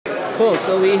Cool.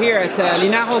 So we're here at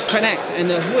Linaro Connect,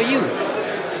 and who are you?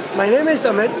 My name is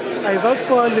Amit. I work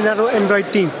for Linaro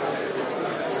Android team.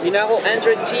 Linaro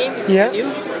Android team? Yeah. And you?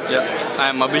 Yeah,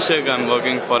 I'm Abhishek. I'm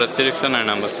working for ST-Ericsson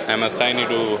and I'm assigned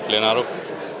to Linaro.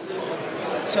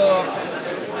 So,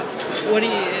 what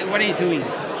are you doing?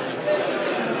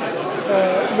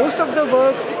 Most of the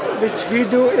work which we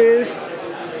do is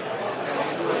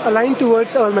aligned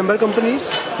towards our member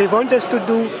companies. They want us to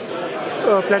do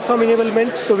platform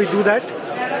enablement, so we do that.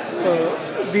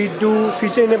 We do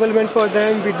feature enablement for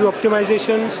them. We do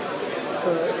optimizations.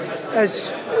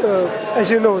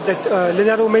 As you know, that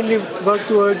Linaro mainly work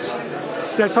towards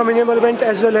platform enablement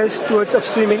as well as towards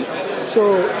upstreaming.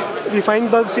 So we find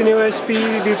bugs in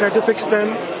OSP, we try to fix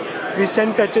them, we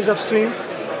send patches upstream.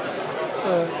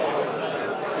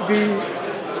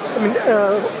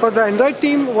 For the Android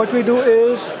team, what we do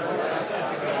is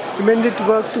we mainly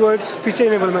work towards feature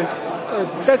enablement.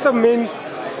 That's the main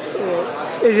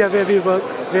area where we work,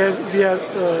 where we are,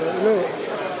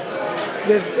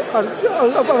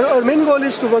 our main goal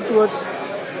is to work towards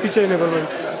feature enablement.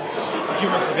 Do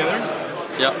you work together?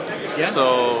 Yeah.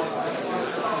 So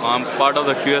I'm part of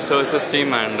the QA services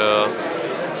team, and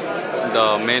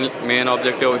the main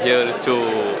objective here is to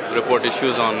report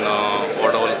issues on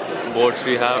what all boards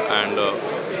we have, and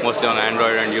mostly on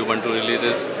Android and Ubuntu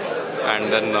releases, and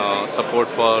then support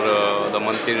for the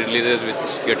monthly releases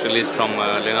which get released from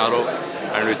Linaro,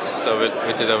 and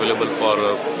which is available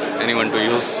for anyone to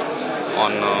use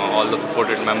on all the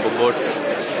supported member boards.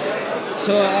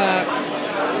 So,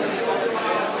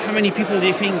 how many people do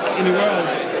you think in the world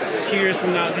 2 years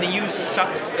from now can use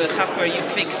software you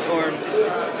fixed or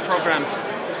programmed?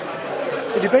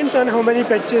 It depends on how many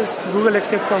patches Google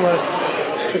accepts from us.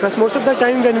 Because most of the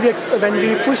time when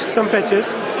we push some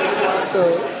patches,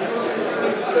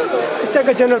 it's like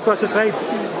a general process, right?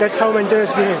 That's how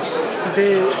maintainers behave.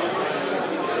 They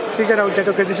figure out that,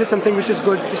 okay, this is something which is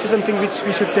good, this is something which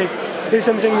we should take, this is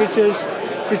something which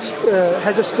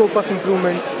has a scope of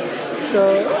improvement.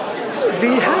 So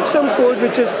we have some code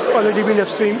which has already been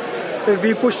upstream.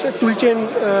 We push toolchain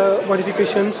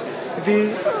modifications.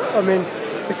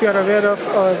 If you are aware of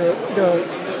the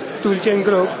toolchain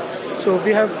group, so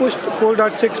we have pushed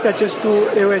 4.6 patches to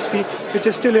AOSP, which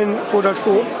is still in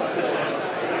 4.4.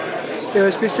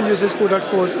 AOSP still uses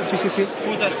 4.4 GCC.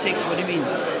 4.6, what do you mean?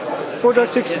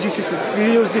 4.6 GCC.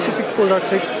 We use GCC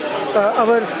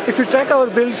 4.6. If you track our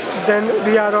builds, then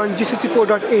we are on GCC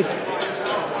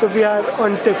 4.8. So we are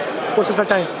on tip most of the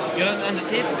time. You're on the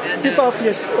tip? And tip of,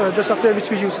 yes, the software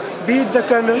which we use. Be it the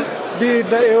kernel, be it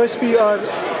the AOSP, or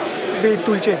be it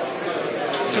toolchain.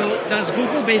 So does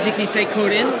Google basically take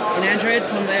code in Android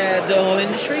from the whole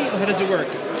industry, or how does it work?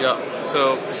 Yeah.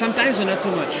 So sometimes or not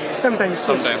so much? Sometimes.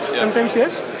 Sometimes, yeah. Sometimes,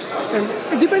 yes. And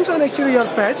it depends on actually your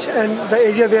patch and the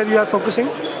area where you are focusing.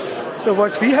 So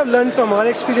what we have learned from our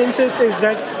experiences is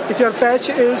that if your patch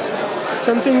is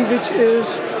something which is,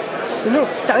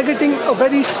 targeting a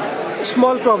very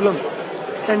small problem,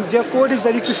 and your code is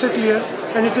very crystal clear,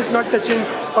 and it is not touching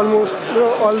almost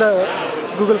all the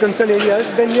Google concern areas,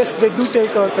 then yes, they do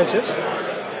take our patches.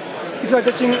 If you are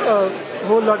touching a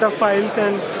whole lot of files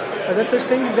and other such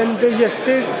things, then they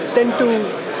tend to...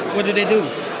 What do?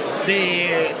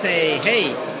 They say,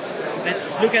 hey,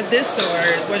 let's look at this, or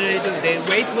what do? They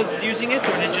wait with using it,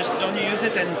 or they just don't use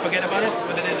it and forget about it?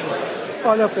 What do they do?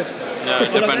 All of it. Yeah,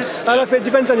 it depends. All of it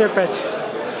depends on your patch.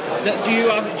 Do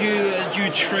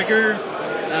you trigger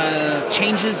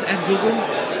changes at Google?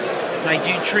 Like,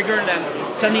 do you trigger them?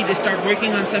 Suddenly they start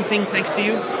working on something thanks to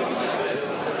you?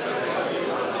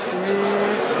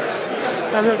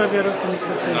 I'm not aware of any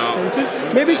such instances.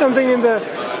 Maybe something in the...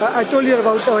 I told you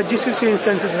about our GCC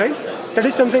instances, right? That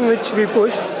is something which we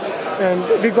pushed, and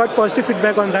we got positive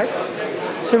feedback on that.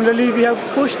 Similarly, we have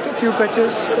pushed a few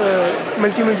patches,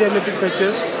 multimedia related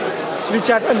patches, which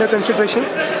are under consideration.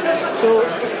 So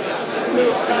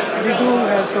we do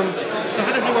have some... So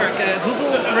how does it work?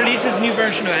 Google releases new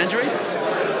version of Android,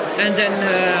 and then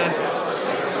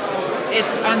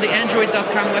it's on the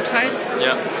Android.com website.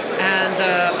 Yeah.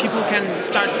 And people can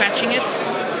start patching it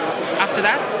after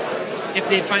that if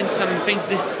they find some things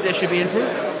they should be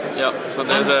improved. Yeah. So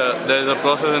there's a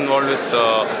process involved with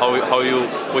how you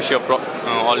push your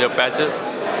all your patches,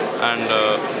 and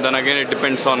then again it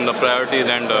depends on the priorities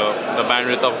and the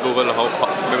bandwidth of Google,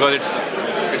 because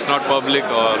it's not public,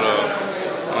 or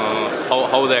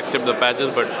how they accept the patches,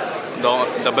 but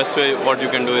the best way what you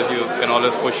can do is you can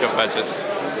always push your patches.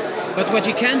 But what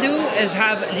you can do is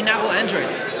have Linaro Android.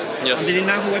 Yes. On the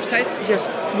Linaro website? Yes.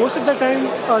 Most of the time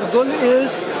our goal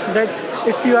is that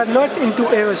if you are not into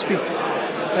AOSP,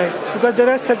 right, because there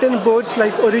are certain boards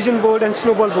like Origin board and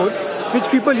Snowball board, which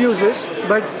people use this,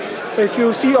 but if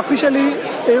you see officially,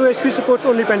 AOSP supports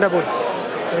only Panda board,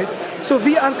 right? So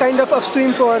we are kind of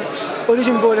upstream for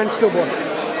Origin board and Snowball,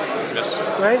 Yes.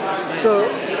 right? So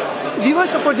we were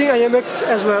supporting IMX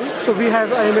as well, so we have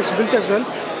IMX builds as well.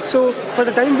 So for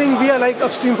the time being, we are like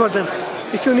upstream for them.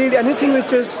 If you need anything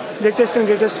which is latest and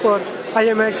greatest for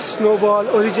IMX, Snowball,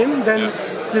 Origin, then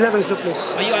Linaro is the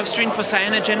place. Are you upstream for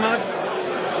Cyanogen mode?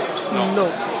 No.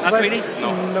 Not But- really?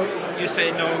 No. You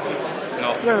say no.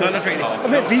 No. No, not really. I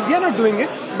mean, we are not doing it,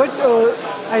 but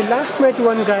I last met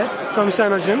one guy from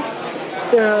Cyanogen.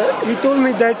 He told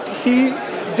me that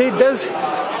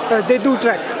they do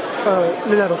track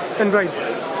Linaro Android,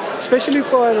 especially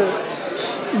for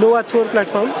Nova Thor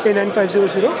platform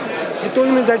A9500. They told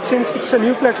me that since it's a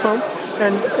new platform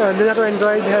and Linaro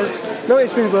Android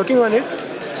it's been working on it,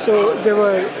 so they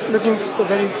were looking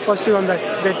very positive on that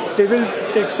they will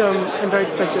take some Android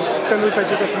patches, kernel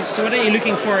patches at least. So what are you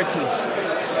looking forward to?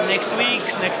 Next week,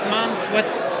 next month? What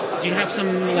do you have some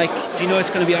do you know it's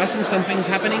going to be awesome? Something's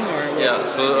happening or what? Yeah.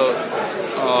 So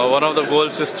one of the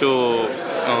goals is to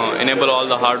enable all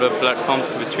the hardware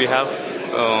platforms which we have.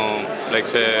 Like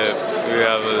say we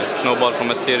have Snowball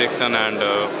from ST-Ericsson and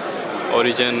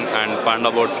Origin and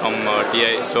Panda board from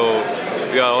TI. So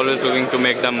we are always looking to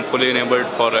make them fully enabled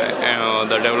for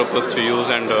the developers to use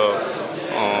and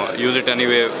use it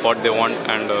anyway what they want.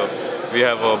 And we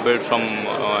have built from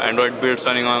Android builds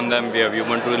running on them. We have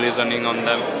Ubuntu release running on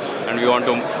them, and we want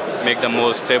to make them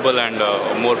more stable and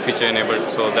more feature enabled.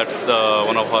 So that's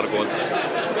one of our goals.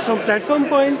 From platform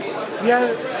point, we are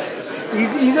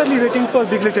eagerly waiting for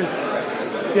Big Little.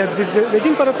 We are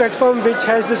waiting for a platform which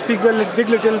has this Big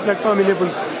Little platform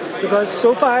enabled. Because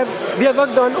so far, we have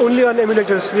worked only on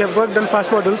emulators. We have worked on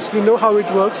fast models. We know how it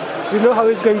works. We know how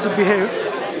it's going to behave.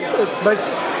 But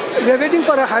we are waiting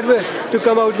for a hardware to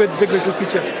come out with Big Little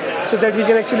feature so that we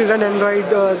can actually run Android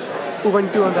or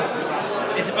Ubuntu on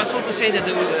that. Is it possible to say that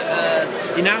the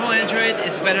Linaro Android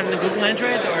is better than the Google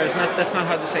Android, or is not? That's not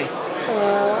how to say.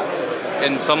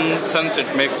 In some sense,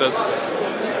 it makes us.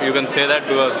 You can say that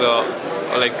because,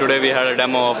 like today, we had a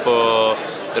demo of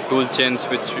the tool chains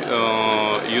which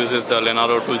uses the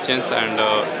Linaro tool chains and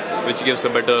which gives a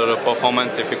better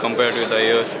performance if you compare it with the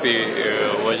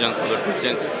AOSP versions of the tool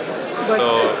chains. But,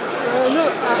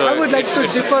 I would like to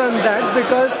differ on that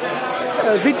because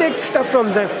we take stuff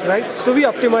from them, right? So we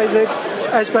optimize it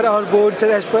as per our boards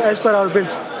and as per our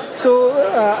builds. So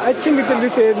I think it will be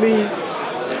fairly.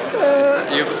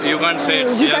 You can't say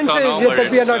it's you yes can't or say no,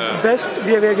 that we are not best.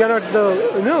 We are not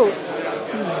the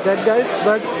that guys,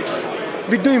 but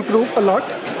we do improve a lot,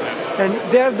 and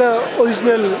they are the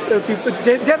original people.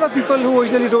 They are the people who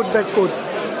originally wrote that code.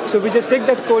 So we just take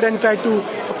that code and try to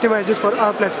optimize it for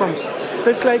our platforms. So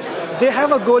it's like they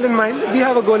have a goal in mind, we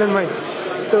have a goal in mind.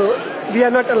 So we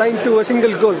are not aligned to a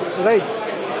single goal, right?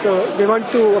 So they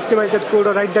want to optimize that code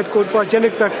or write that code for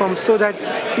generic platforms so that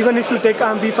even if you take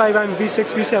ARM v5, ARM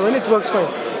v6, v7, it works fine.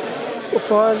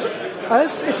 For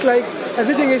us, it's like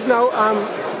everything is now ARM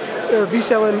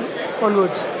v7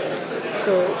 onwards.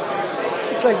 So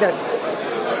it's like that.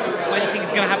 What do you think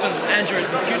is going to happen with Android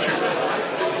in the future?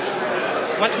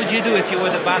 What would you do if you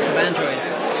were the boss of Android?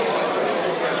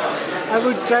 I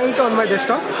would try it on my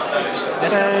desktop.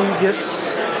 And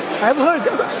yes, I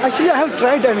have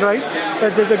tried Android,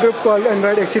 but there's a group called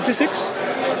Android x86.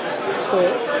 So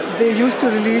they used to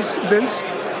release builds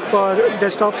for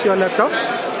desktops or laptops.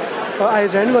 I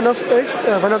ran one of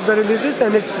the releases,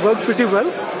 and it worked pretty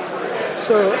well.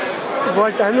 So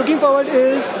what I'm looking forward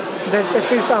is that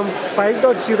at least I'm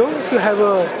 5.0 to have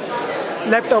a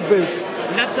laptop build.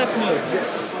 Laptop mode?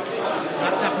 Yes.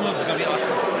 Laptop mode is going to be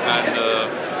awesome.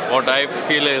 And what I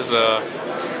feel is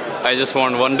I just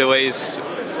want one device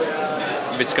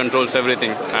which controls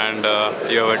everything, and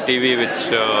you have a TV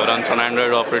which runs on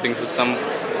Android operating system,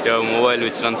 you have a mobile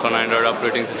which runs on Android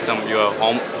operating system, you have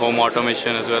home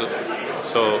automation as well.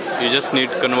 So you just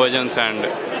need convergence, and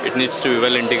it needs to be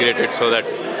well integrated so that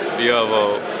you have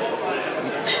a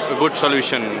good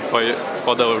solution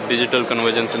for the digital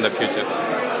convergence in the future.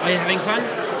 Are you having fun?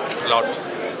 A lot.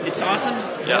 It's awesome?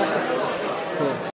 Yeah. Cool.